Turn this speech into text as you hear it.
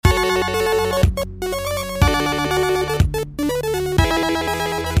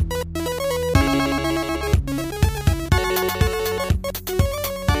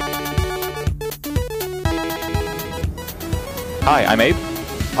Hi, I'm Abe.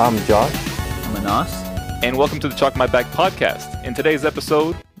 I'm Josh. I'm Anas. And welcome to the Chalk My Back podcast. In today's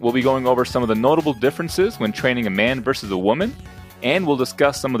episode, we'll be going over some of the notable differences when training a man versus a woman, and we'll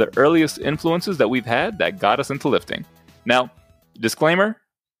discuss some of the earliest influences that we've had that got us into lifting. Now, disclaimer,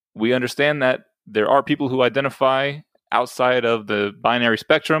 we understand that there are people who identify outside of the binary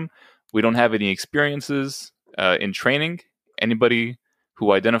spectrum. We don't have any experiences in training. Anybody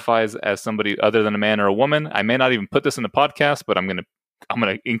who identifies as somebody other than a man or a woman, I may not even put this in the podcast, but I'm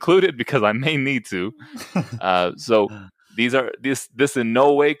gonna include it because I may need to. So this in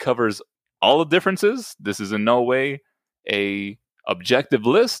no way covers all the differences. This is in no way a objective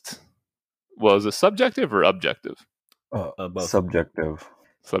list. Well, is it subjective or objective? Subjective.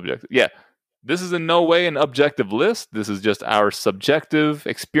 Subjective. Yeah. This is in no way an objective list. This is just our subjective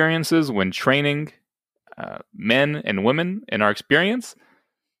experiences when training men and women in our experience.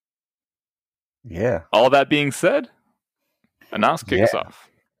 Yeah. All that being said, Anas, kick us off.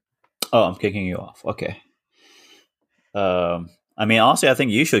 Oh, I'm kicking you off. Okay. Honestly, I think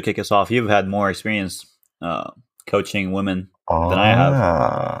you should kick us off. You've had more experience coaching women than I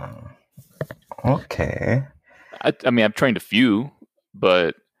have. Okay. I've trained a few,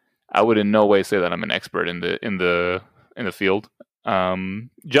 but I would in no way say that I'm an expert in the field.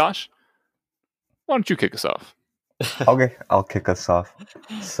 Josh, why don't you kick us off? Okay, I'll kick us off.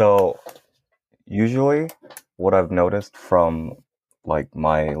 So, usually, what I've noticed from like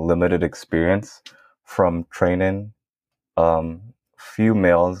my limited experience from training, couple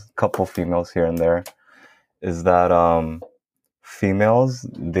females here and there, is that females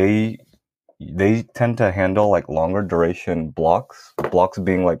they tend to handle like longer duration blocks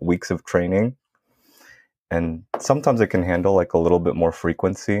being like weeks of training, and sometimes it can handle like a little bit more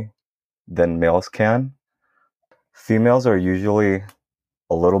frequency than males can. Females are usually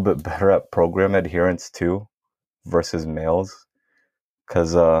a little bit better at program adherence too versus males,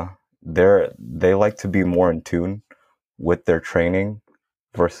 because they like to be more in tune with their training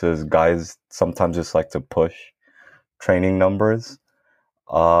versus guys sometimes just like to push training numbers.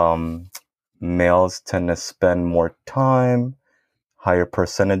 Males tend to spend more time, higher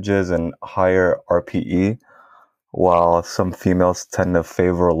percentages, and higher RPE, while some females tend to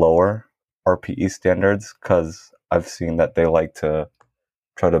favor lower RPE standards, because I've seen that they like to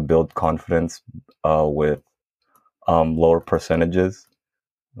try to build confidence with lower percentages,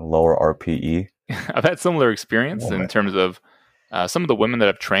 lower RPE. I've had similar experience in terms of some of the women that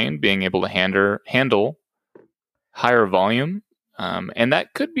I've trained being able to handle higher volume. And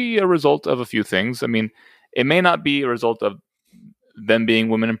that could be a result of a few things. I mean, it may not be a result of them being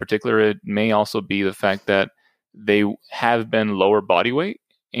women in particular. It may also be the fact that they have been lower body weight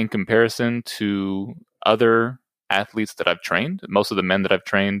in comparison to other athletes that I've trained. Most of the men that I've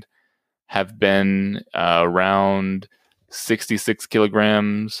trained have been around 66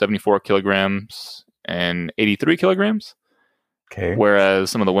 kilograms, 74 kilograms, and 83 kilograms. Okay.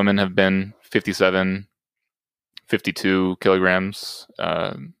 Whereas some of the women have been 57, 52 kilograms,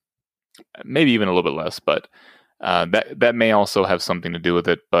 maybe even a little bit less, but that may also have something to do with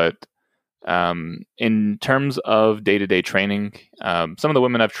it. But in terms of day-to-day training, some of the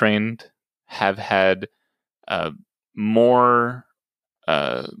women I've trained have had more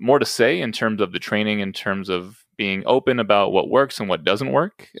to say in terms of the training, in terms of being open about what works and what doesn't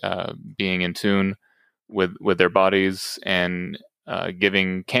work, being in tune with their bodies, and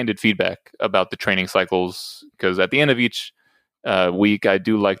giving candid feedback about the training cycles. Because at the end of each week, I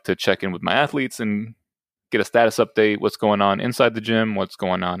do like to check in with my athletes and get a status update, what's going on inside the gym, what's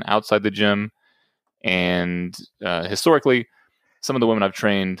going on outside the gym. And historically, some of the women I've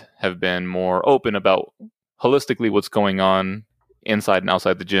trained have been more open about holistically what's going on inside and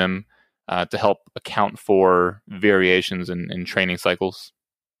outside the gym to help account for variations in training cycles.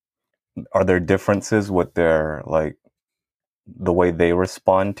 Are there differences with their like the way they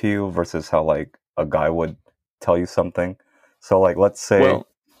respond to you versus how like a guy would tell you something? So like let's say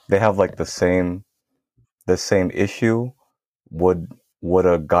they have like the same issue. Would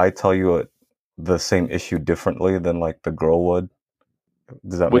a guy tell you the same issue differently than like the girl would?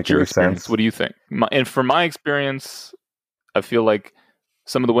 Does that make any sense? What do you think? And from my experience, I feel like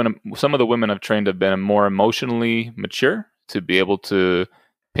some of the women I've trained have been more emotionally mature to be able to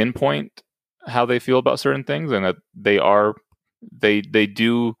pinpoint how they feel about certain things, and that they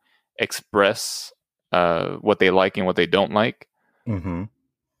do express what they like and what they don't like. Mm-hmm.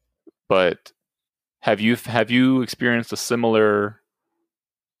 But have you experienced a similar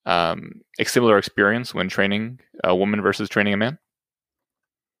experience when training a woman versus training a man?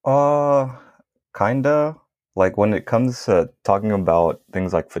 Kinda. Like when it comes to talking about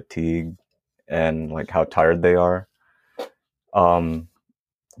things like fatigue and like how tired they are, Um,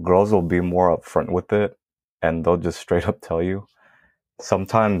 girls will be more upfront with it, and they'll just straight up tell you.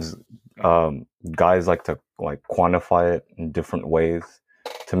 Sometimes guys like to like quantify it in different ways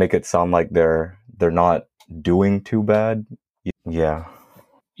to make it sound like they're not doing too bad. Yeah.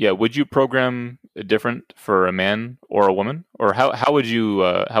 Yeah, would you program different for a man or a woman, or how would you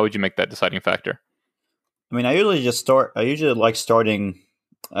make that deciding factor? I mean, I usually like starting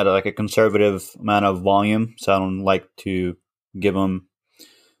at like a conservative amount of volume, so I don't like to give them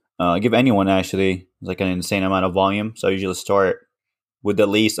give anyone actually like an insane amount of volume. So I usually start with the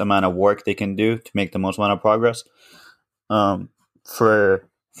least amount of work they can do to make the most amount of progress. Um, for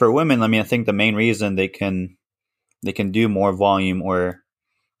women, I mean, I think the main reason they can do more volume or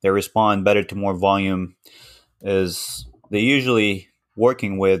they respond better to more volume is they usually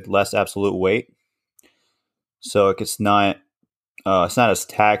working with less absolute weight, so it's not as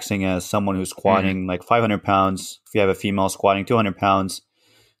taxing as someone who's squatting like 500 pounds. If you have a female squatting 200 pounds,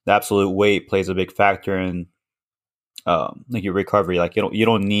 the absolute weight plays a big factor in like your recovery. Like you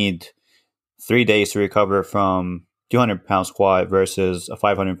don't need 3 days to recover from 200-pound squat versus a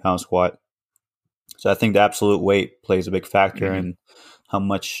 500-pound squat. So I think the absolute weight plays a big factor in how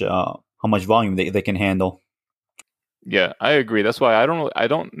much volume they can handle. Yeah, I agree. That's why I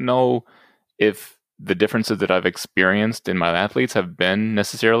don't know if the differences that I've experienced in my athletes have been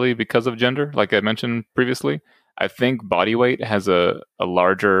necessarily because of gender, like I mentioned previously. I think body weight has a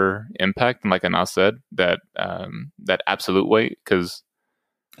larger impact, and like Anas said, that that absolute weight, because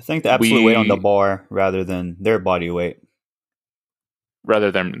I think the absolute weight on the bar rather than their body weight.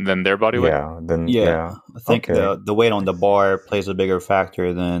 Rather than their body weight? Yeah. I think the weight on the bar plays a bigger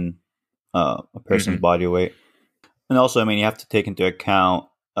factor than a person's body weight. And also, I mean, you have to take into account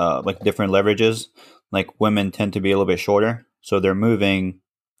like different leverages. Like women tend to be a little bit shorter, so they're moving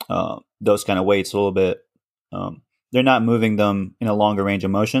those kind of weights a little bit. They're not moving them in a longer range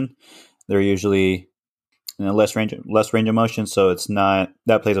of motion. They're usually in a less range of motion, so it's not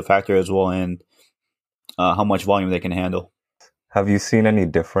that plays a factor as well in how much volume they can handle. Have you seen any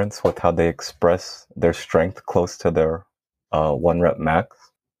difference with how they express their strength close to their 1 rep max?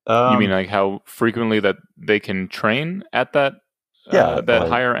 You mean like how frequently that they can train at that that like,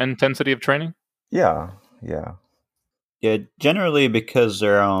 higher intensity of training? Yeah. Generally because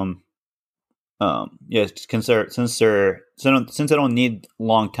they're since they don't need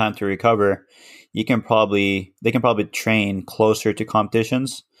long time to recover, they can probably train closer to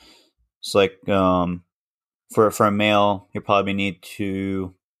competitions. It's like for a male, you probably need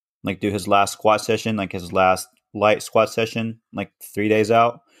to like do his last squat session, like his last light squat session, like 3 days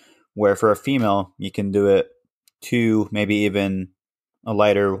out. Where for a female, you can do it 2, maybe even a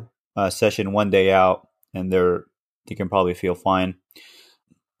lighter session 1 day out, and they can probably feel fine.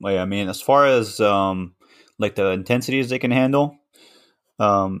 Like, I mean, as far as like the intensities they can handle,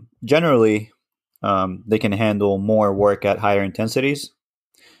 generally they can handle more work at higher intensities.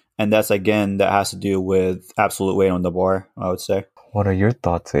 And that's, again, that has to do with absolute weight on the bar, I would say. What are your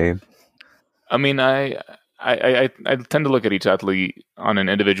thoughts, Abe? I mean, I tend to look at each athlete on an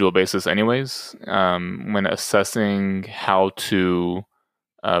individual basis anyways, when assessing how to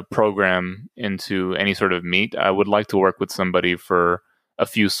program into any sort of meet. I would like to work with somebody for a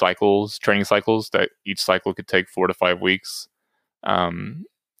few training cycles, that each cycle could take 4 to 5 weeks,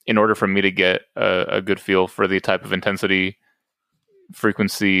 in order for me to get a good feel for the type of intensity,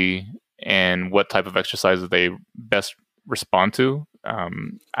 frequency, and what type of exercises they best respond to.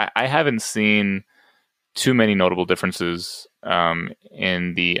 I haven't seen too many notable differences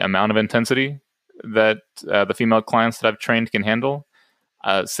in the amount of intensity that the female clients that I've trained can handle.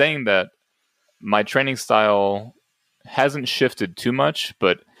 Saying that, my training style hasn't shifted too much,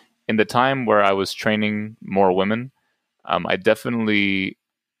 but in the time where I was training more women, I definitely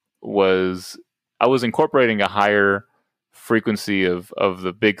was incorporating a higher frequency of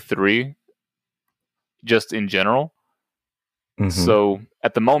the big three, just in general. So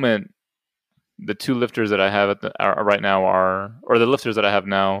at the moment, the two lifters that I have right now or the lifters that I have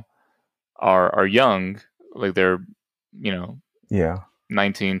now are young, like they're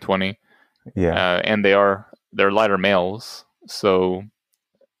 19, 20, and they're lighter males. So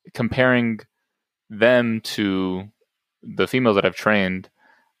comparing them to the females that I've trained,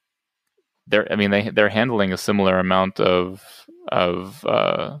 they're handling a similar amount they're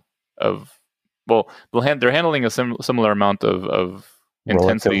handling a similar amount of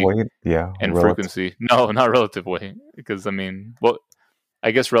intensity weight? And frequency. No, not relative weight, because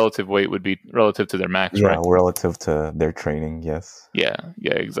I guess relative weight would be relative to their max, right? Relative to their training, yes. Yeah,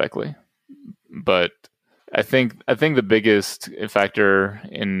 exactly. But I think the biggest factor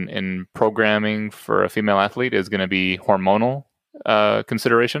in programming for a female athlete is going to be hormonal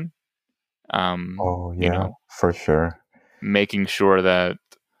consideration. Oh You yeah, know, for sure. making sure that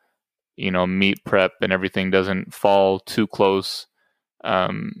meat prep and everything doesn't fall too close.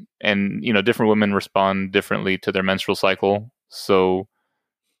 And different women respond differently to their menstrual cycle. So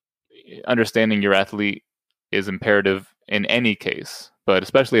understanding your athlete is imperative in any case, but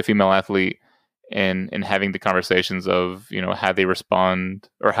especially a female athlete, and having the conversations of how they respond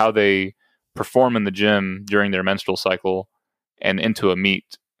or how they perform in the gym during their menstrual cycle and into a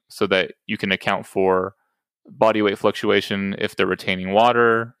meet, so that you can account for body weight fluctuation, if they're retaining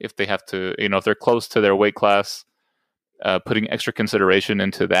water, if they have to, if they're close to their weight class, putting extra consideration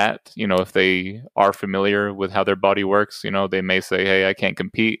into that. If they are familiar with how their body works, they may say, "Hey, I can't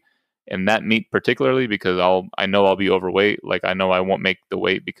compete in that meet particularly because I know I'll be overweight. Like I know I won't make the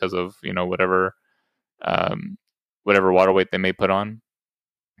weight because of um, whatever water weight they may put on."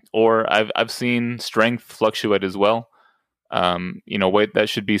 Or I've seen strength fluctuate as well. Weight that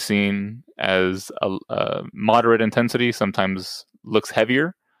should be seen as a moderate intensity sometimes looks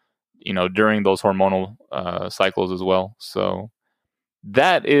heavier, during those hormonal cycles as well. So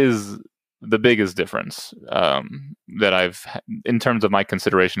that is the biggest difference that in terms of my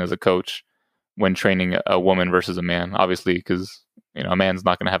consideration as a coach when training a woman versus a man. Obviously, because a man's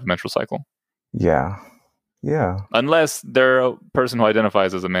not going to have a menstrual cycle. Yeah. Yeah. Unless they're a person who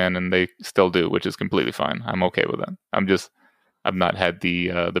identifies as a man and they still do, which is completely fine. I'm okay with that. I've not had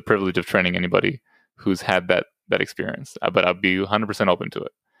the privilege of training anybody who's had that experience, but I'd be 100% open to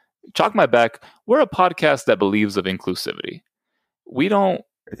it. Chalk my back. We're a podcast that believes of inclusivity. We don't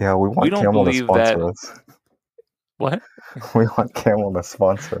want Camel to believe that. sponsor us. What? We want Camel to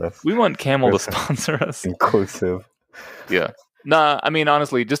sponsor us. We want Camel to sponsor us. Inclusive. Yeah. Nah, I mean,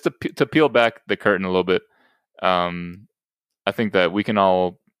 honestly, just to peel back the curtain a little bit, I think that we can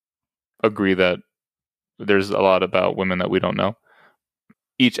all agree that there's a lot about women that we don't know.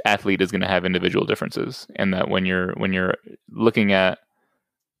 Each athlete is going to have individual differences, and that when you're looking at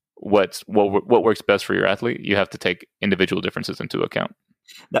what works best for your athlete, you have to take individual differences into account.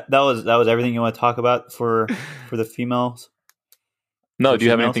 That was everything you want to talk about for the females? No, do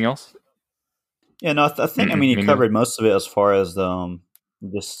you have anything else? Yeah, no, I think you covered most of it as far as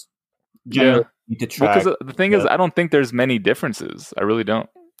just generally to track. Because the thing is, I don't think there's many differences. I really don't.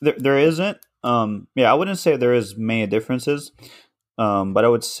 There isn't. I wouldn't say there is many differences. But I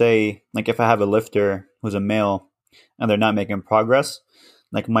would say, like, if I have a lifter who's a male and they're not making progress,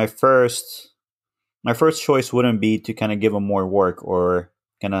 like my first choice wouldn't be to kind of give them more work or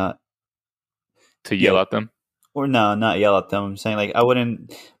kind of to yell at them. Or no, not yell at them. I'm saying, like, I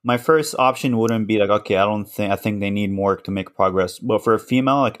wouldn't. My first option wouldn't be like, okay, I think they need more work to make progress. But for a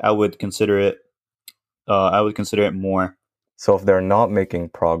female, like, I would consider it. I would consider it more. So if they're not making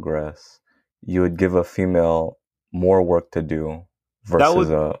progress, you would give a female more work to do versus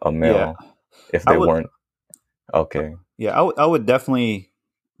a male if they weren't. Okay. Yeah, I would definitely,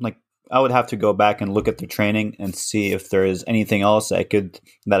 like, I would have to go back and look at the training and see if there is anything else that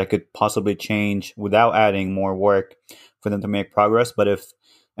I could possibly change without adding more work for them to make progress. But if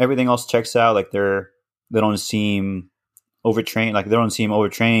everything else checks out, like they don't seem overtrained,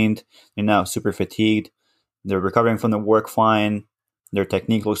 they're not super fatigued, they're recovering from the work fine, their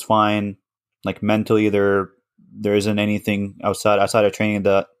technique looks fine, like mentally there isn't anything outside of training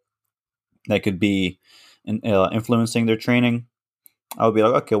that could be influencing their training, I would be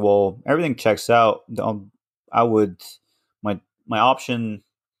like, okay, well, everything checks out. I would my option.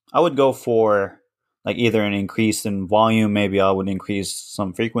 I would go for like either an increase in volume. Maybe I would increase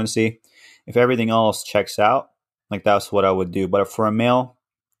some frequency. If everything else checks out, like that's what I would do. But for a male,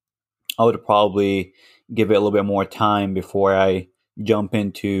 I would probably give it a little bit more time before I jump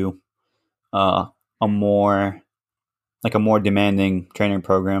into a more demanding training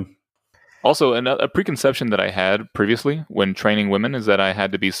program. Also, a preconception that I had previously when training women is that I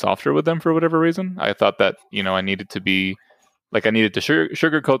had to be softer with them for whatever reason. I thought that, I needed to be, like, I needed to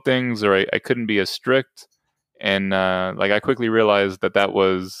sugarcoat things, or I couldn't be as strict. And, I quickly realized that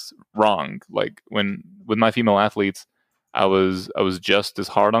was wrong. Like, with my female athletes, I was just as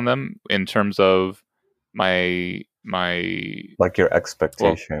hard on them in terms of my like your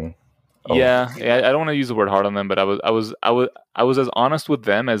expectation. Yeah, I don't want to use the word hard on them, but I was as honest with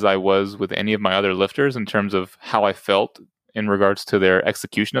them as I was with any of my other lifters in terms of how I felt in regards to their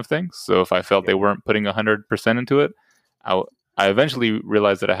execution of things. So if I felt they weren't putting 100% into it, I eventually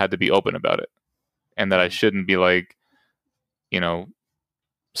realized that I had to be open about it, and that I shouldn't be like,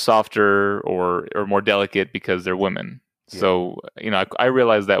 softer or more delicate because they're women. Yeah. So, I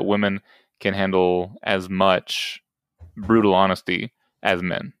realized that women can handle as much brutal honesty as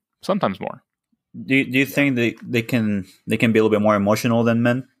men, sometimes more. Do you think they can be a little bit more emotional than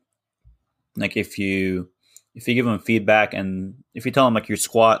men? Like if you give them feedback and if you tell them like your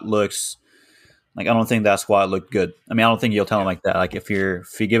squat looks like I don't think that squat looked good. I mean I don't think you'll tell them like that. Like if you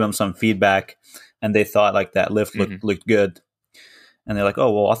give them some feedback and they thought like that lift looked good, and they're like,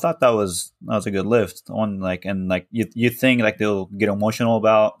 oh well, I thought that was a good lift. You think like they'll get emotional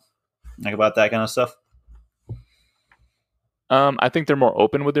about that kind of stuff. I think they're more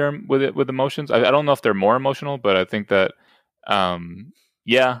open with with emotions. I don't know if they're more emotional, but I think that,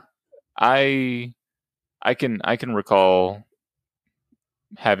 yeah, I can recall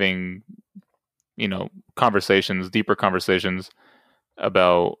having, deeper conversations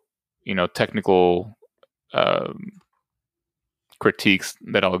about, technical critiques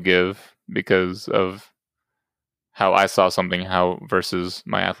that I'll give because of how I saw something, versus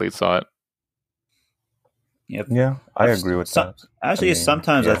my athlete saw it. Yep. Yeah, I agree with that. Actually,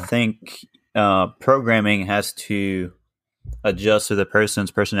 sometimes I think programming has to adjust to the person's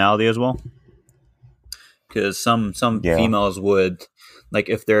personality as well. Because some females would, like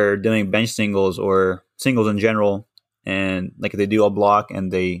if they're doing bench singles or singles in general, and like if they do a block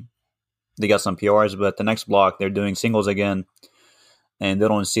and they got some PRs, but the next block they're doing singles again, and they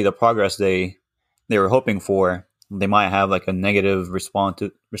don't see the progress they were hoping for, they might have like a negative response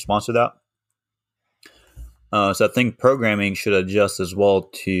to that. So I think programming should adjust as well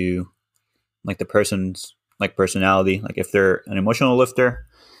to like the person's like personality, like if they're an emotional lifter,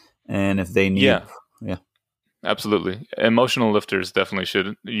 and if they need, yeah. Absolutely, emotional lifters definitely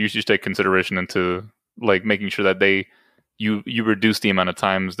should. You should take consideration into like making sure that you reduce the amount of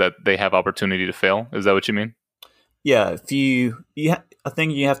times that they have opportunity to fail. Is that what you mean? Yeah, if I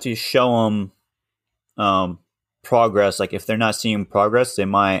think you have to show them progress. Like if they're not seeing progress, they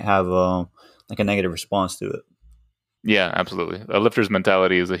might have like a negative response to it. Yeah, absolutely. A lifter's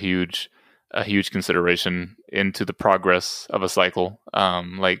mentality is a huge consideration into the progress of a cycle.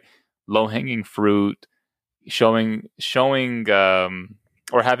 Like low hanging fruit, showing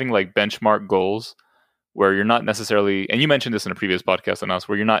or having like benchmark goals where you're not necessarily, and you mentioned this in a previous podcast on us,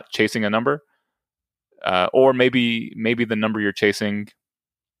 where you're not chasing a number, or maybe the number you're chasing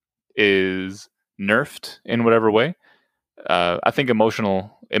is nerfed in whatever way. I think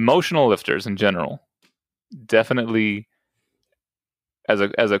emotional lifters in general definitely, as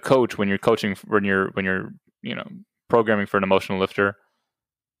a coach, when you're coaching, when you're programming for an emotional lifter,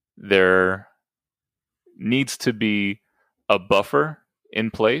 there needs to be a buffer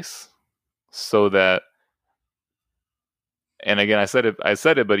in place so that, and again I said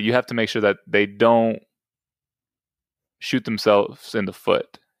it, but you have to make sure that they don't shoot themselves in the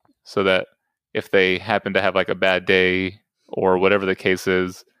foot, so that if they happen to have like a bad day or whatever the case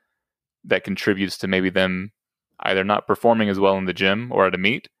is that contributes to maybe them either not performing as well in the gym or at a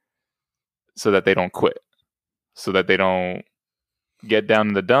meet, so that they don't quit, so that they don't get down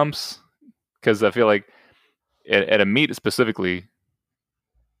in the dumps. Because I feel like at a meet specifically,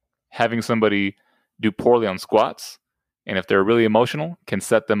 having somebody do poorly on squats, and if they're really emotional, can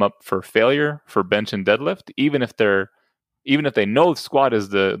set them up for failure for bench and deadlift, even if they know squat is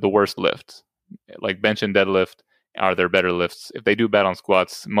the worst lift. Like bench and deadlift are their better lifts. If they do bad on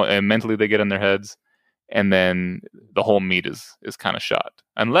squats, and mentally they get in their heads, and then the whole meet is kind of shot,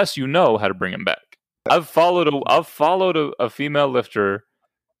 unless you know how to bring them back. I've followed a female lifter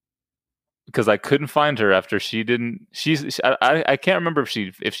because I couldn't find her after I can't remember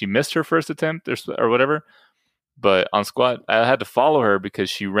if she missed her first attempt or whatever, but on squat I had to follow her because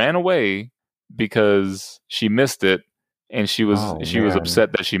she ran away because she missed it, and she was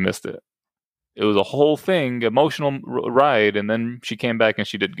upset that she missed it. It was a whole thing, emotional ride, and then she came back and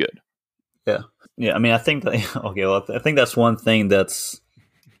she did good. Yeah. I mean, I think that I think that's one thing that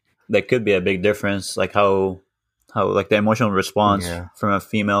could be a big difference, like how like the emotional response from a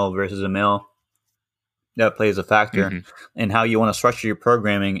female versus a male, that plays a factor in how you want to structure your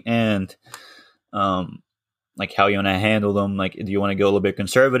programming, and like how you want to handle them. Like, do you want to go a little bit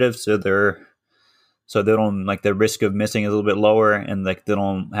conservative so they don't, like, the risk of missing is a little bit lower, and like they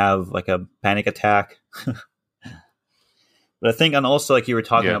don't have like a panic attack. But I think, and also like you were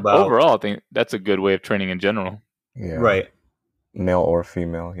talking about, overall, I think that's a good way of training in general. Yeah. Right. Male or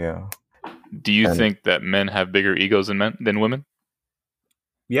female, yeah. Do you think that men have bigger egos than women?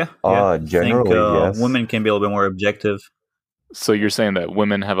 Yeah. Generally, yes. Women can be a little bit more objective. So you're saying that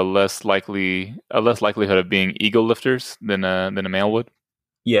women have a less likelihood of being ego lifters than a male would?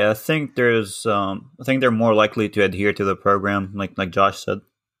 Yeah, I think they're more likely to adhere to the program, like Josh said.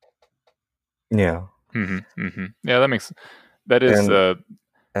 Yeah. Yeah, that is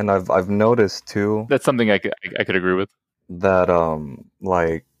And I've noticed too That's something I could agree with. that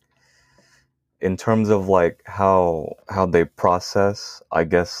like in terms of like how they process, I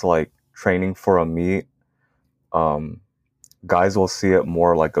guess like training for a meet, um guys will see it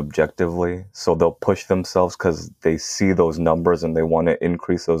more like objectively, so they'll push themselves because they see those numbers and they want to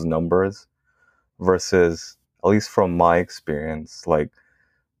increase those numbers, versus, at least from my experience, like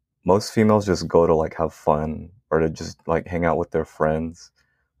most females just go to like have fun or to just like hang out with their friends.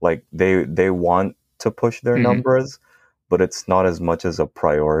 Like they want to push their Mhm. numbers, but it's not as much as a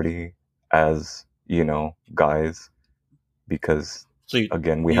priority as, you know, guys, because So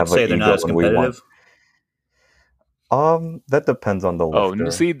again, we you'd have an say they're not ego as and we want. competitive? That depends on the Oh,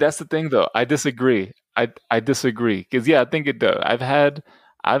 lifter. see, that's the thing, though. I disagree. I disagree because I think it does. I've had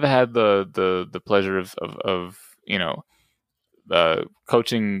the pleasure of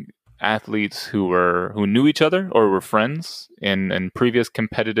coaching athletes who knew each other or were friends in previous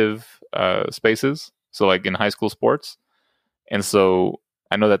competitive spaces. So like in high school sports, and so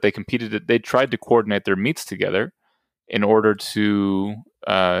I know that they competed. They tried to coordinate their meets together in order to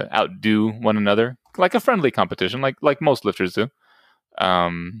outdo one another, like a friendly competition, like most lifters do.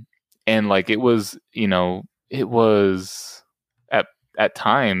 Um, and like it was at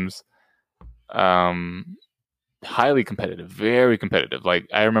times um, highly competitive, very competitive. Like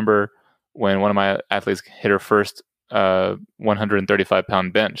I remember when one of my athletes hit her first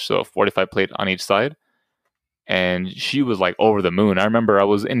 135-pound bench, so a 45 plate on each side, and she was like over the moon. I remember I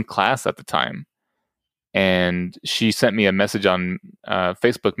was in class at the time, and she sent me a message on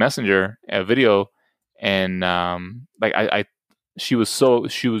Facebook Messenger, a video, and like I she was so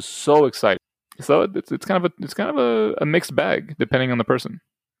excited. So it's kind of a mixed bag depending on the person.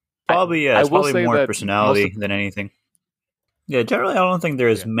 Probably, yeah. I It's will probably say more that most of personality than anything. Yeah, generally, I don't think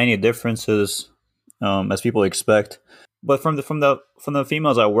there's yeah many differences as people expect. But from the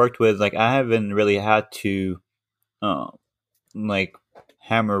females I worked with, like I haven't really had to uh, like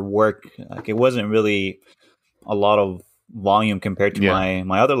hammer work. Like it wasn't really a lot of volume compared to yeah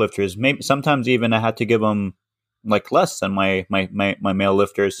my other lifters. Maybe sometimes even I had to give them like less than my male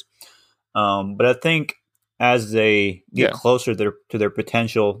lifters. But I think as they get yeah closer to their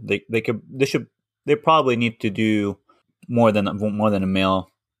potential, they probably need to do more than a male.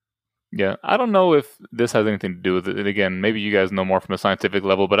 yeah. I don't know if this has anything to do with it. And again, maybe you guys know more from a scientific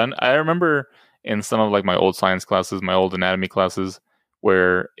level, but I remember in some of like my old science classes, my old anatomy classes,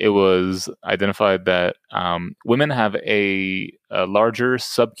 where it was identified that women have a larger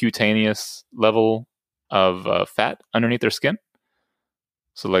subcutaneous level of fat underneath their skin.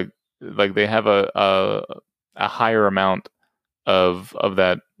 So like they have a higher amount of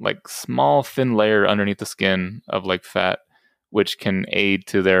that like small thin layer underneath the skin of like fat, which can aid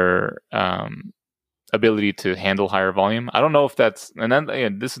to their ability to handle higher volume. I don't know if that's, and then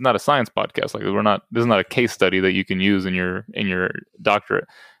again, this is not a science podcast. Like we're not, this is not a case study that you can use in your doctorate.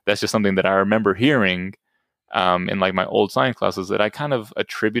 That's just something that I remember hearing in like my old science classes that I kind of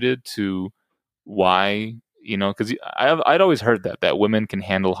attributed to why, because I'd always heard that women can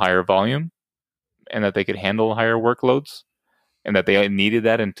handle higher volume and that they could handle higher workloads and that they needed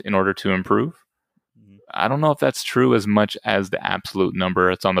that in order to improve. I don't know if that's true as much as the absolute number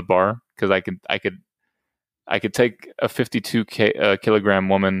that's on the bar, because I could take a 52 kilogram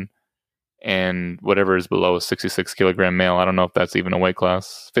woman and whatever is below a 66 kilogram male. I don't know if that's even a weight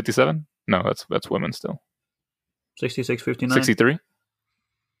class. 57? No, that's women still. 66, 59? 63?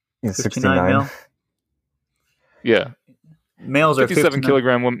 Yeah, 59 69. male. Yeah. Males are 57 59.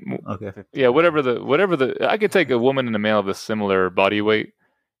 kilogram woman. Okay. Yeah, whatever the I could take a woman and a male of a similar body weight,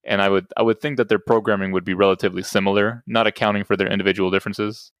 and I would think that their programming would be relatively similar, not accounting for their individual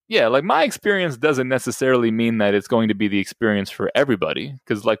differences. Yeah, like my experience doesn't necessarily mean that it's going to be the experience for everybody,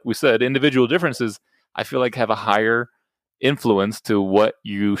 because like we said, individual differences I feel like have a higher influence to what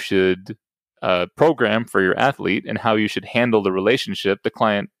you should program for your athlete and how you should handle the relationship, the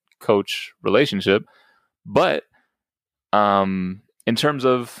client coach relationship. But in terms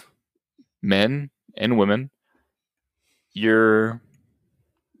of men and women, you're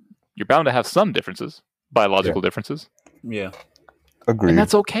bound to have some differences, Yeah, biological differences, Yeah. and agreed.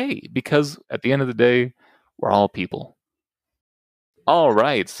 that's okay because at the end of the day, we're all people. All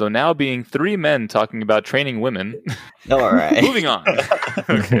right, so now being three men talking about training women, All right. moving on.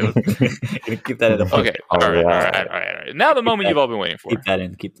 Okay, Keep that in the post. okay, all right. Now the moment you've all been waiting for. Keep that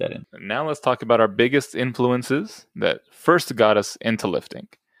in. Keep that in. Now let's talk about our biggest influences that first got us into lifting.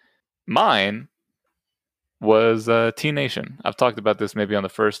 Mine was T Nation. I've talked about this maybe on the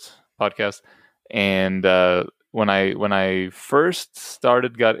first podcast, and when I first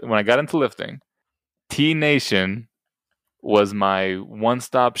when I got into lifting, T Nation was my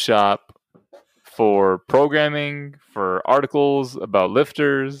one-stop shop for programming, for articles about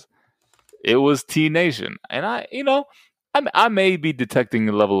lifters. It was T Nation, and I may be detecting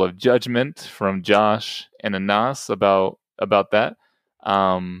a level of judgment from Josh and Anas about that,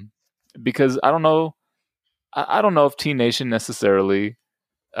 because I don't know. I don't know if T Nation necessarily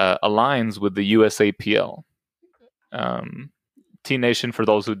aligns with the USAPL. T Nation, for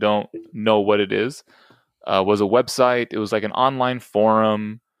those who don't know what it is, was a website. It was like an online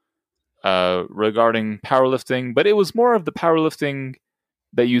forum regarding powerlifting, but it was more of the powerlifting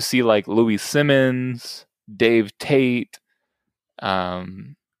that you see like Louis Simmons, Dave Tate,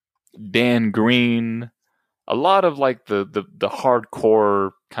 Dan Green, a lot of like the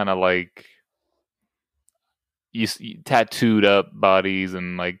hardcore kind of like you tattooed up bodies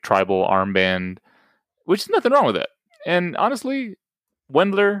and like tribal armband, which is nothing wrong with that. And honestly,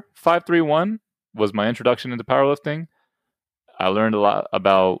 Wendler 531 was my introduction into powerlifting. I learned a lot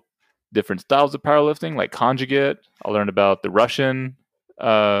about different styles of powerlifting, like conjugate. I learned about the Russian.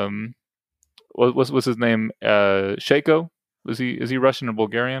 What's his name? Shako. Is he Russian or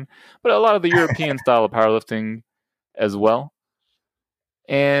Bulgarian? But a lot of the European style of powerlifting as well.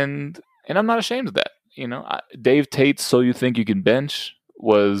 And I'm not ashamed of that. Dave Tate's "So You Think You Can Bench"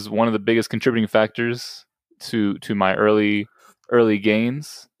 was one of the biggest contributing factors to my early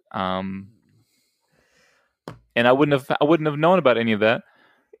gains. And I wouldn't have known about any of that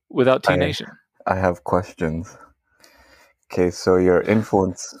without T Nation. I have questions. Okay, so your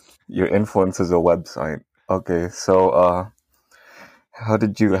influence is a website. Okay, so how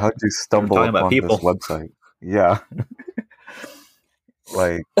did you stumble upon this website? Yeah.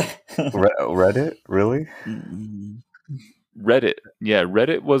 Like Reddit, really? Reddit, yeah.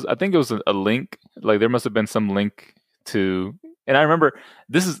 Reddit was. I think it was a link. Like there must have been some link to. And I remember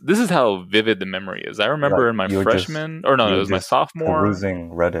this is how vivid the memory is. I remember in my freshman, it was my sophomore.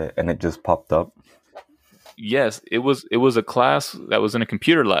 Perusing Reddit, and it just popped up. Yes, it was a class that was in a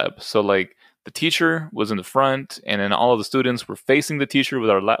computer lab. So like the teacher was in the front, and then all of the students were facing the teacher with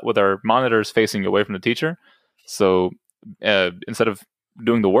our monitors facing away from the teacher. So instead of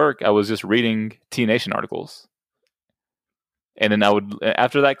doing the work, I was just reading T Nation articles. And then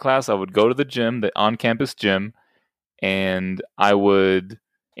after that class, I would go to the gym, the on-campus gym, and I would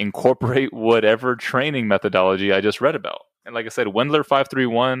incorporate whatever training methodology I just read about. And like I said, Wendler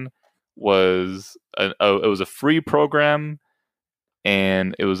 531 was it was a free program,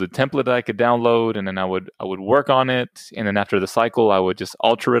 and it was a template that I could download, and then I would work on it, and then after the cycle, I would just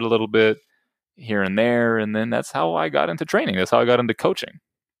alter it a little bit here and there, and then that's how I got into training. That's how I got into coaching.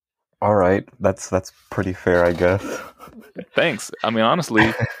 All right, that's pretty fair, I guess. Thanks. I mean,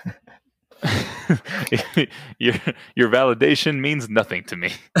 honestly, your validation means nothing to me.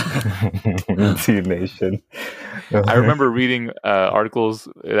 T Nation. I remember reading articles.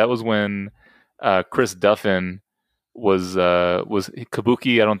 That was when Chris Duffin was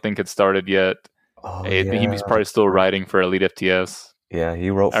Kabuki. I don't think it started yet. Oh, I think he's probably still writing for Elite FTS. Yeah,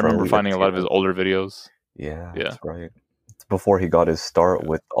 he wrote. I remember finding a lot of his older videos. Yeah, that's right. It's before he got his start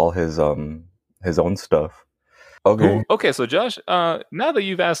with all his own stuff. Okay. So Josh, now that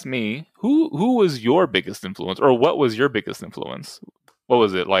you've asked me, who was your biggest influence, or what was your biggest influence? What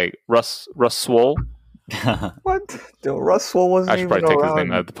was it, like Russ Swole? What? Dude, Russ Swole wasn't even around. I should probably take his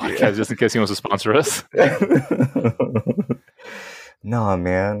name out of the podcast just in case he wants to sponsor us. Nah,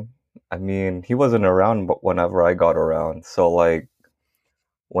 man. I mean, he wasn't around, but whenever I got around, so like,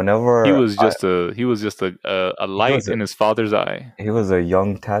 whenever he was just a light in his father's eye. He was a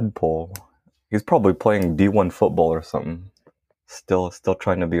young tadpole. He's probably playing D1 football or something. Still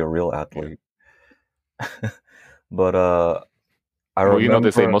trying to be a real athlete. But I remember.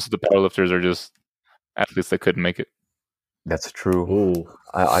 They say most of the powerlifters are just athletes that couldn't make it. That's true. Ooh.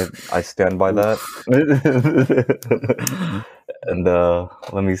 I stand by that. And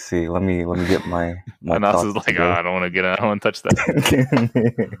let me see. Let me get my Anas is like, I don't want to get it. I don't want to touch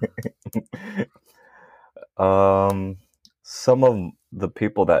that. Some of the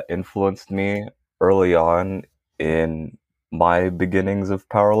people that influenced me early on in my beginnings of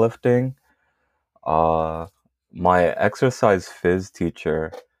powerlifting, my exercise phys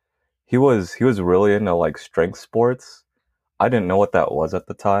teacher, he was really into like strength sports. I didn't know what that was at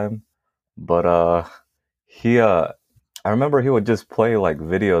the time, but I remember he would just play like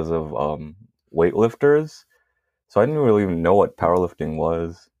videos of weightlifters, so I didn't really even know what powerlifting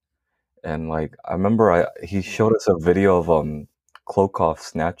was. And like I remember he showed us a video of Klokov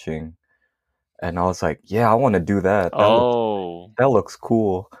snatching, and I was like, yeah, I want to do that. That looks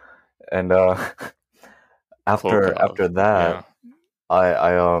cool. And after that,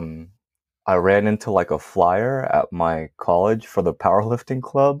 yeah. I ran into like a flyer at my college for the powerlifting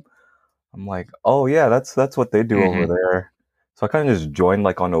club. I'm like, oh yeah, that's what they do over Mm-hmm. there. So I kind of just joined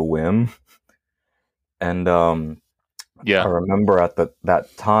like on a whim. And I Yeah. remember at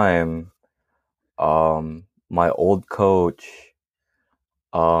that time, my old coach,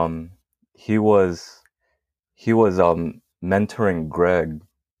 um, he was mentoring Greg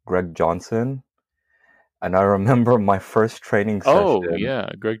Johnson, and I remember my first training Oh, session. yeah,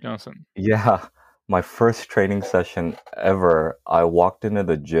 Greg Johnson. Yeah, my first training session ever. I walked into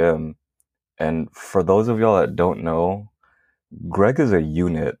the gym, and for those of y'all that don't know, Greg is a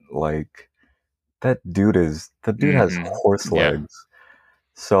unit. Like that dude has Mm-hmm. horse Yeah. legs.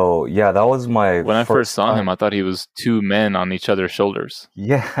 So yeah, that was my When I first first saw him, time. I thought he was two men on each other's shoulders.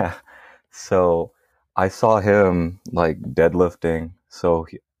 Yeah. So I saw him like deadlifting.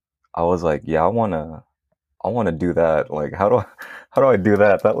 I was like, yeah, I wanna do that. Like how do I do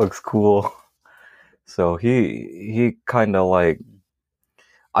that? That looks cool. So he kind of like,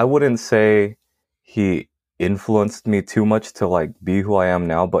 I wouldn't say he influenced me too much to like be who I am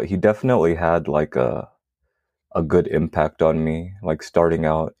now, but he definitely had like a good impact on me. Like starting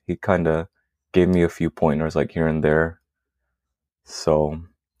out, he kind of gave me a few pointers like here and there. So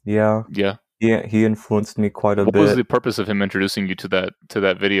yeah, Yeah. he influenced me quite a What was bit. the purpose of him introducing you to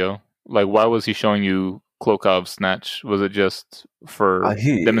that video? Like, why was he showing you Klokov snatch? Was it just for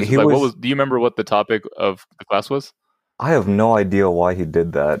He Like, what was? was. Do you remember what the topic of the class was? I have no idea why he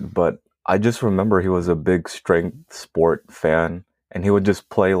did that, but I just remember he was a big strength sport fan, and he would just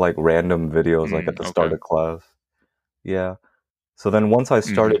play like random videos like at the start Okay. of class. Yeah. So then once I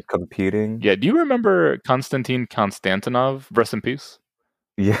Mm-hmm. started competing, Yeah. Do you remember Konstantin Konstantinov? Rest in peace.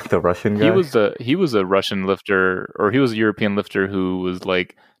 yeah, the Russian He guy. was a Russian lifter, or he was a European lifter who was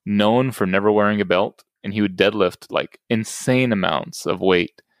like known for never wearing a belt, and he would deadlift like insane amounts of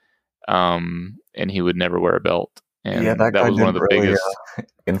weight, and he would never wear a belt, Yeah, and that that guy was one of didn't the really biggest.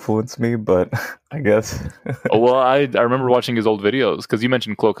 influence me, but I guess. Oh well, I remember watching his old videos because you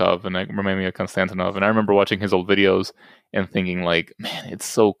mentioned Klokov, and I remind me of Konstantinov, and I remember watching his old videos and thinking like, man, it's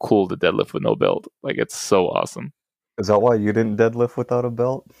so cool to deadlift with no belt. Like it's so awesome. Is that why you didn't deadlift without a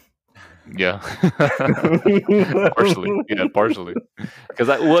belt? Yeah, partially. Yeah, partially.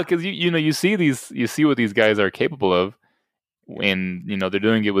 Because you see what these guys are capable of when they're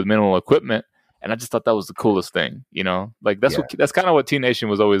doing it with minimal equipment, and I just thought that was the coolest thing. Like Yeah. that's kind of what T Nation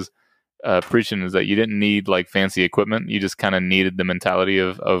was always preaching, is that you didn't need like fancy equipment. You just kind of needed the mentality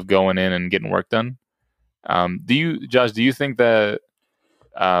of going in and getting work done. Josh? Do you think that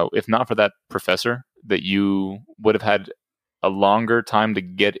if not for that professor, that you would have had a longer time to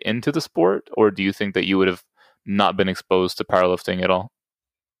get into the sport, or do you think that you would have not been exposed to powerlifting at all?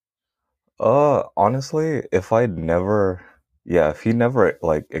 Honestly, if he never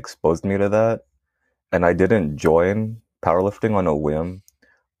like exposed me to that and I didn't join powerlifting on a whim,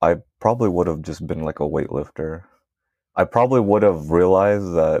 I probably would have just been like a weightlifter. I probably would have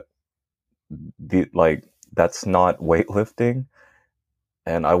realized that that's not weightlifting,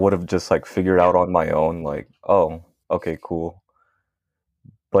 and I would have just like figured Yeah, out on my own like, oh, okay, cool.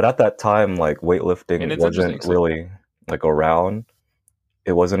 But at that time, like and weightlifting it's wasn't interesting. really like around.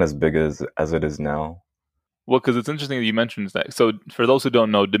 It wasn't as big as it is now. Well, because it's interesting that you mentioned that. So, for those who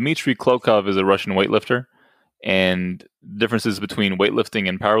don't know, Dmitry Klokov is a Russian weightlifter, and differences between weightlifting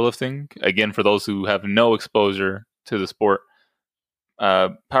and powerlifting. Again, for those who have no exposure to the sport,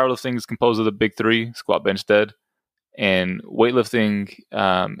 powerlifting is composed of the big three: squat, bench, dead, and weightlifting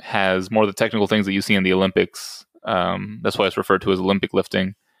has more of the technical things that you see in the Olympics. That's why it's referred to as Olympic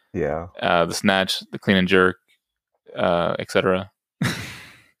lifting: Yeah. the snatch, the clean and jerk, etc.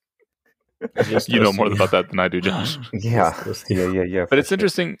 Just You know more toasting. about that than I do, Josh. Yeah. Just toasting. Yeah, But for it's sure.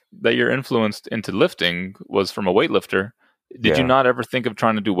 interesting that your influence into lifting was from a weightlifter. Did you Yeah. not ever think of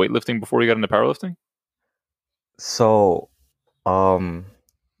trying to do weightlifting before you got into powerlifting? So, um,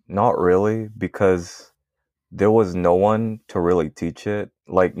 not really, because there was no one to really teach it.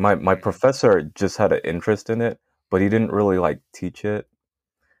 Like my professor just had an interest in it, but he didn't really like teach it.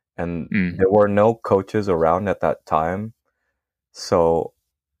 And Mm. there were no coaches around at that time. So,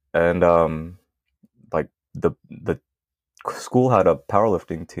 and like the school had a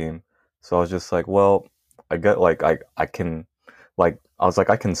powerlifting team. So I was just like, well, I get like I can, like I was like,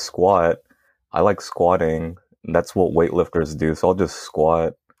 I can squat. I like squatting. That's what weightlifters do. So I'll just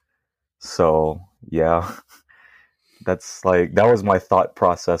squat. So yeah, that was my thought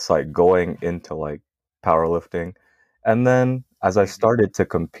process like going into like powerlifting. And then as I Mhm. started to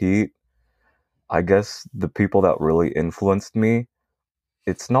compete, I guess the people that really influenced me,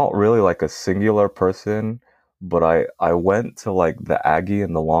 it's not really like a singular person, but I went to like the Aggie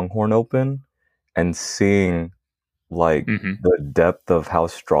and the Longhorn Open, and seeing like the depth of how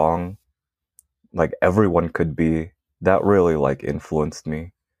strong like everyone could be, that really like influenced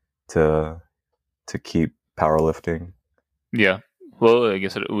me to keep powerlifting. Yeah. Well, I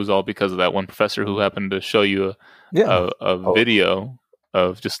guess it was all because of that one professor who happened to show you a video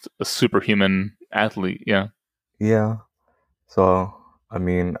of just a superhuman athlete. Yeah. Yeah. So, I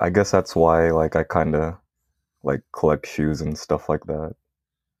mean, I guess that's why like I kind of like collect shoes and stuff like that,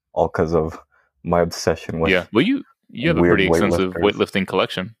 all because of my obsession with Yeah. Well, you have a weird pretty extensive weightlifters. weightlifting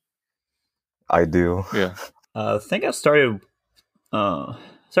collection. I do. Yeah. I think I started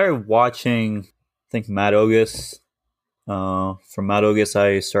watching. I think Matt Ogus. From Matt Ogus,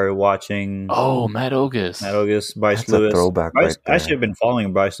 I started watching. Oh, Matt Ogus. Bryce That's Lewis. a throwback right I actually there. have been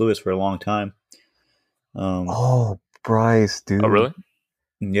following Bryce Lewis for a long time. Oh, Bryce, dude. Oh, really?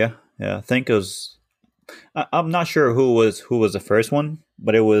 Yeah. I think it was. I'm not sure who was the first one,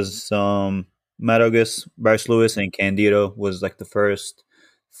 but it was Matt Ogus, Bryce Lewis, and Candido was like the first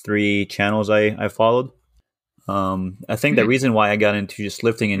 3 channels I followed. I think the reason why I got into just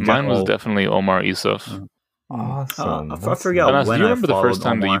lifting in Mine general was definitely Omar Isuf. Awesome. I forgot Anas, when do you I remember the first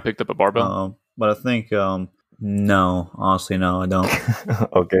followed time that you Omar. picked up a barbell? But I think no, honestly, no, I don't.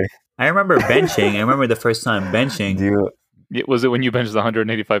 Okay. I remember benching. I remember the first time benching. Was it when you benched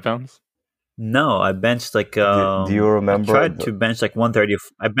 185 pounds? No, I benched like. Do you remember? I tried to bench like 130.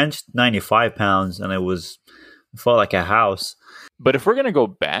 I benched 95 pounds, and it felt like a house. But if we're gonna go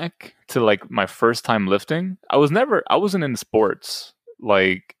back to like my first time lifting, I wasn't in sports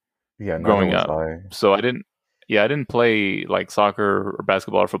like growing up, so I didn't play like soccer or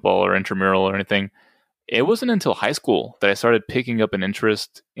basketball or football or intramural or anything. It wasn't until high school that I started picking up an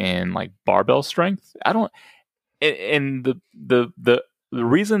interest in like barbell strength. And the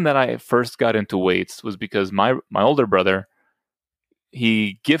reason that I first got into weights was because my older brother,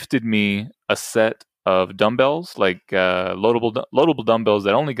 he gifted me a set of dumbbells, like loadable dumbbells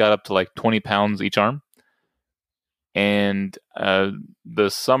that only got up to like 20 pounds each arm. And the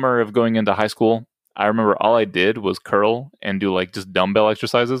summer of going into high school, I remember all I did was curl and do like just dumbbell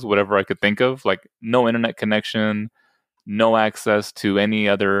exercises, whatever I could think of. Like no internet connection, no access to any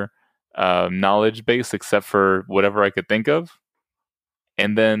other knowledge base except for whatever I could think of.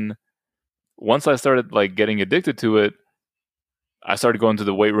 And then once I started like getting addicted to it, I started going to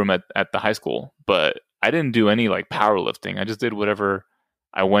the weight room at the high school, but I didn't do any like powerlifting. I just did whatever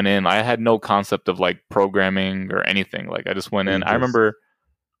I went in. I had no concept of like programming or anything. Like I just went in. I remember,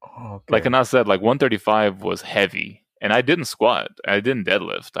 like Anas said, like 135 was heavy, and I didn't squat. I didn't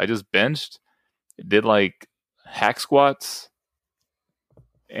deadlift. I just benched, did like hack squats,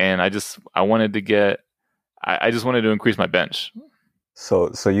 and I just wanted to increase my bench.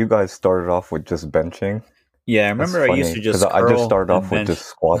 So you guys started off with just benching? Yeah, I remember I used to just curl. I just started off with bench. just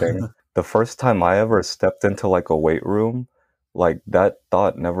squatting. The first time I ever stepped into like a weight room, like that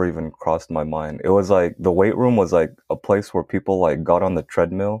thought never even crossed my mind. It was like the weight room was like a place where people like got on the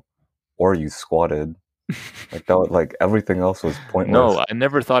treadmill or you squatted. Like that was, like everything else was pointless. No, I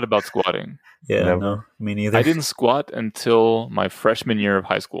never thought about squatting. Yeah, no, me neither. I didn't squat until my freshman year of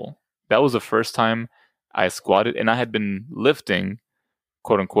high school. That was the first time I squatted, and I had been lifting,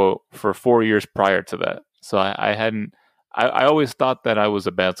 quote unquote, for 4 years prior to that. So I hadn't. I always thought that I was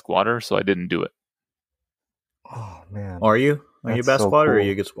a bad squatter, so I didn't do it. Oh man, are you? Are you a bad squatter or are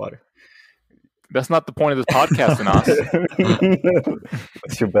you a good squatter? That's not the point of this podcast, Anas.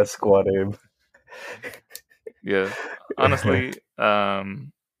 What's your best squat, Abe? Yeah, honestly, I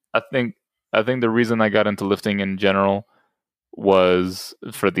think the reason I got into lifting in general was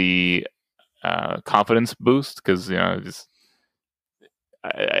for the confidence boost, because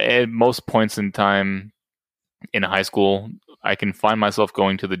at most points in time in high school, I can find myself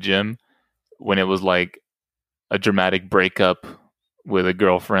going to the gym when it was like a dramatic breakup with a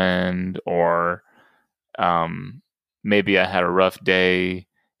girlfriend, or maybe I had a rough day,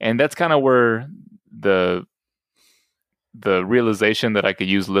 and that's kind of where the realization that I could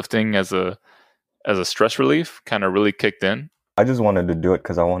use lifting as a stress relief kind of really kicked in. I just wanted to do it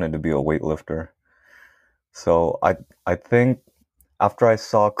because I wanted to be a weightlifter. So I think after I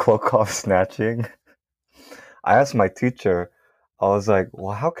saw Klokov snatching, I asked my teacher, I was like,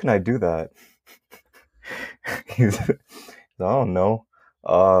 well, how can I do that? He's, I don't know.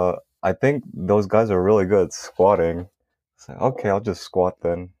 I think those guys are really good at squatting. It's like, okay, I'll just squat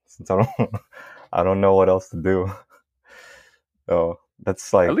then, since I don't know what else to do. Oh,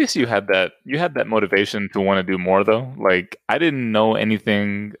 that's like, at least you had that motivation to want to do more, though. Like I didn't know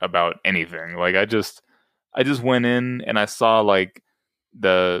anything about anything. Like I just went in and I saw like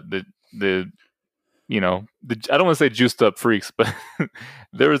the I don't want to say juiced up freaks, but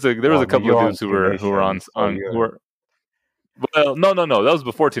there was a couple of dudes who were on who were. Well, no, that was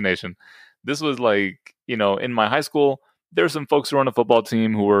before T Nation. This was like, in my high school, there were some folks who were on a football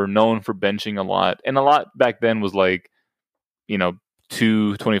team who were known for benching a lot, and a lot back then was like,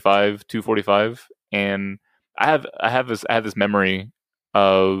 225, 245, and I have this memory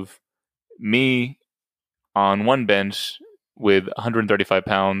of me on one bench with 135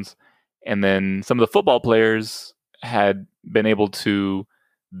 pounds, and then some of the football players had been able to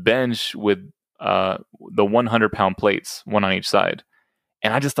bench with the 100-pound plates, one on each side.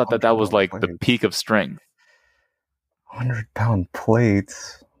 And I just thought that was like the peak of strength. 100-pound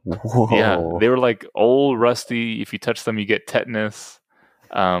plates? Whoa. Yeah, they were like old, rusty. If you touch them, you get tetanus.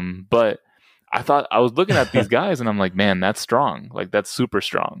 But I was looking at these guys and I'm like, man, that's strong. Like, that's super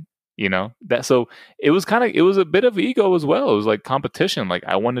strong. So it was a bit of ego as well. It was like competition. Like,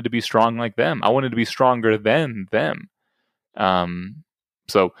 I wanted to be strong like them. I wanted to be stronger than them.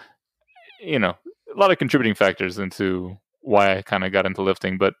 So, a lot of contributing factors into why I kind of got into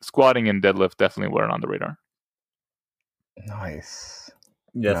lifting, but squatting and deadlift definitely weren't on the radar. Nice.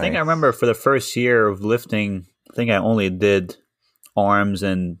 Yeah, I think I remember for the first year of lifting, I think I only did arms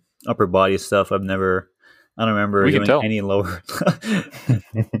and upper body stuff. I don't remember doing any lower.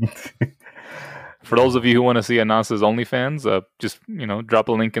 For those of you who want to see Anas's OnlyFans, just drop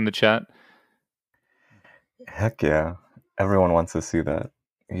a link in the chat. Heck yeah, everyone wants to see that.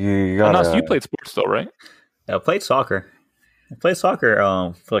 Anas, you played sports though, right? Yeah, I played soccer.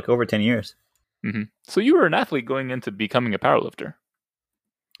 For like over 10 years. Mm-hmm. So you were an athlete going into becoming a powerlifter.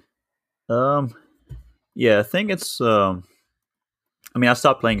 Yeah, I think it's. I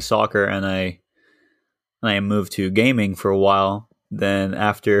stopped playing soccer and I moved to gaming for a while. Then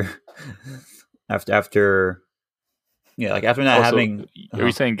after not having. Are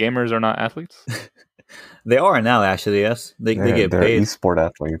you saying gamers are not athletes? They are now, actually. Yes, they get paid. Esport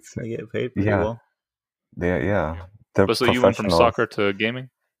athletes. They get paid pretty well. They're so you went from soccer to gaming?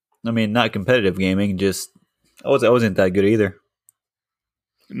 I mean, not competitive gaming. Just I wasn't that good either.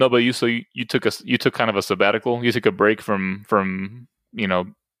 No, but you took kind of a sabbatical. You took a break from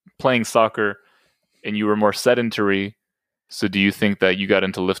playing soccer, and you were more sedentary. So do you think that you got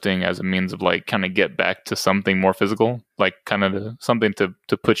into lifting as a means of like kind of get back to something more physical, like kind of something to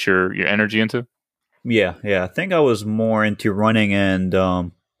put your energy into? Yeah. I think I was more into running and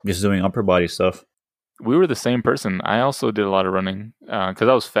just doing upper body stuff. We were the same person. I also did a lot of running because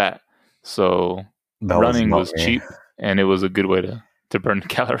I was fat. So running was cheap, and it was a good way to burn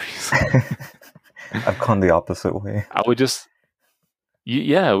calories. I've gone the opposite way. I would just,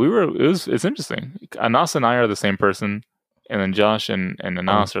 it's interesting. Anas and I are the same person, and then Josh and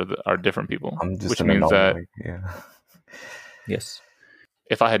Anas are different people. Which means that, yes,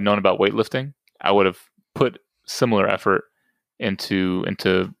 if I had known about weightlifting, I would have put similar effort into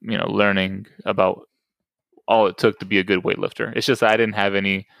learning about all it took to be a good weightlifter. It's just I didn't have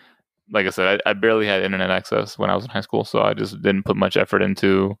any, like I said, I barely had internet access when I was in high school, so I just didn't put much effort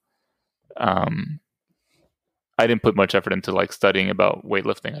into like studying about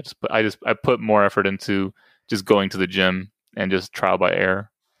weightlifting. I put more effort into just going to the gym and just trial by error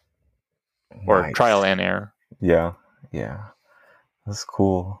or trial and error. Yeah. That's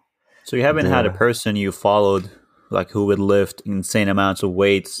cool. So you haven't had a person you followed like who would lift insane amounts of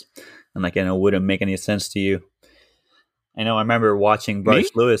weights and like wouldn't make any sense to you? I know I remember watching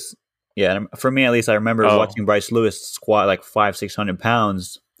Bryce Lewis. Yeah, for me at least, I remember watching Bryce Lewis squat like 500-600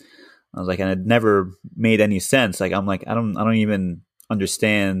 pounds. I was like, and it never made any sense. Like I'm like, I don't even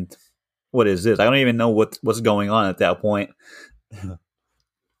understand what is this. I don't even know what's going on at that point.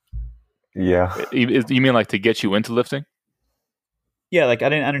 Yeah, you mean like to get you into lifting? Yeah, like I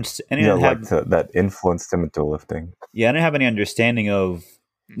didn't understand. That influenced him into lifting. Yeah, I didn't have any understanding of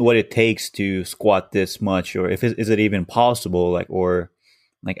what it takes to squat this much, or is it even possible?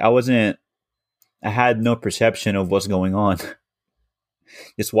 I had no perception of what's going on.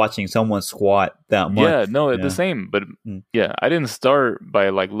 Just watching someone squat that much. Yeah, no, the same. But yeah, I didn't start by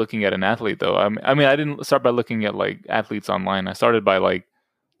like looking at an athlete though. I mean, I didn't start by looking at like athletes online. I started by like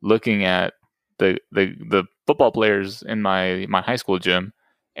looking at the football players in my high school gym,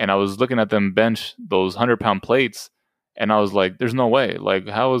 and I was looking at them bench those 100-pound plates, and I was like, "There's no way! Like,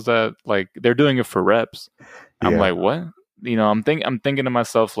 how is that? Like, they're doing it for reps." I'm like, "What?" I'm thinking to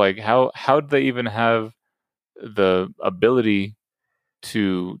myself like, how do they even have the ability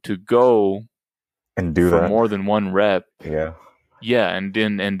to go and do for that more than one rep? Yeah, and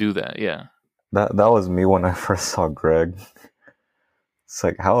do that. Yeah, that was me when I first saw Greg. It's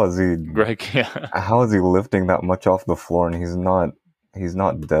like, how is he, Greg? Yeah, how is he lifting that much off the floor and he's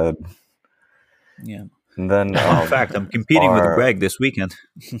not dead? Yeah. And then, In fact, I'm competing with Greg this weekend.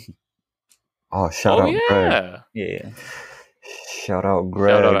 Shout out Greg. Yeah. Shout out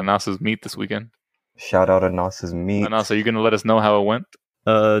Greg. Shout out Anas's meet this weekend. Shout out Anas's meet. Anas, are you going to let us know how it went?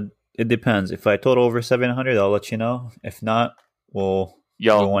 It depends. If I total over 700, I'll let you know. If not, we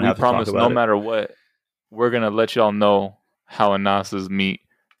promise no matter what, we're going to let y'all know how Anas's meet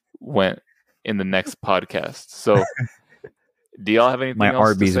went in the next podcast. So, do y'all have anything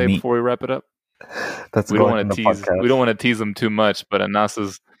else to say before we wrap it up? We don't want to tease them too much, but Anas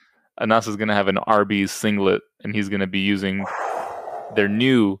is going to have an Arby's singlet, and he's going to be using their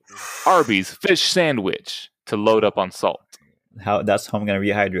new Arby's fish sandwich to load up on salt. That's how I'm going to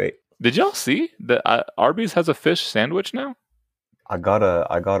rehydrate. Did y'all see that Arby's has a fish sandwich now? I gotta,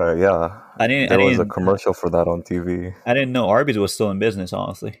 yeah. There was a commercial for that on TV. I didn't know Arby's was still in business,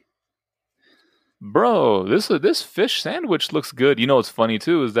 honestly. Bro, this fish sandwich looks good. You know what's funny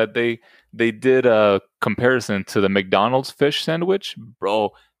too is that they did a comparison to the McDonald's fish sandwich.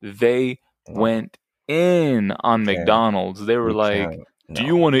 Bro, they went in on McDonald's. They were like, do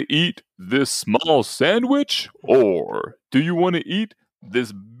you want to eat this small sandwich or do you want to eat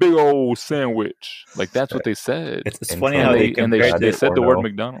this big old sandwich? Like, that's what they said. It's funny how they said the word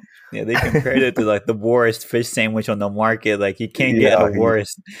McDonald's. Yeah, they compared it to like the worst fish sandwich on the market. Like, you can't get a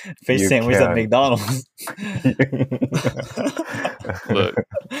worse fish sandwich than McDonald's. Look,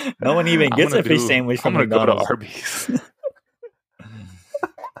 no one even gets a fish sandwich from McDonald's. I'm gonna go to Arby's.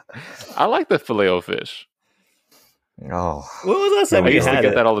 I like the Filet-O-Fish. Oh, when was the last time I used to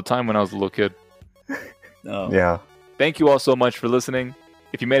get that all the time when I was a little kid. Oh. Yeah. Thank you all so much for listening.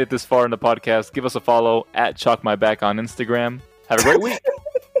 If you made it this far in the podcast, give us a follow at ChalkMyBack on Instagram. Have a great week.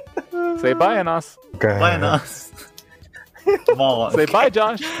 Say bye, Anas. Bye, Anas. Come on. Say bye,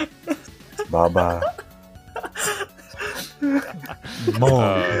 Josh. Bye-bye.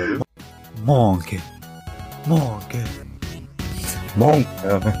 Monkey. Monkey.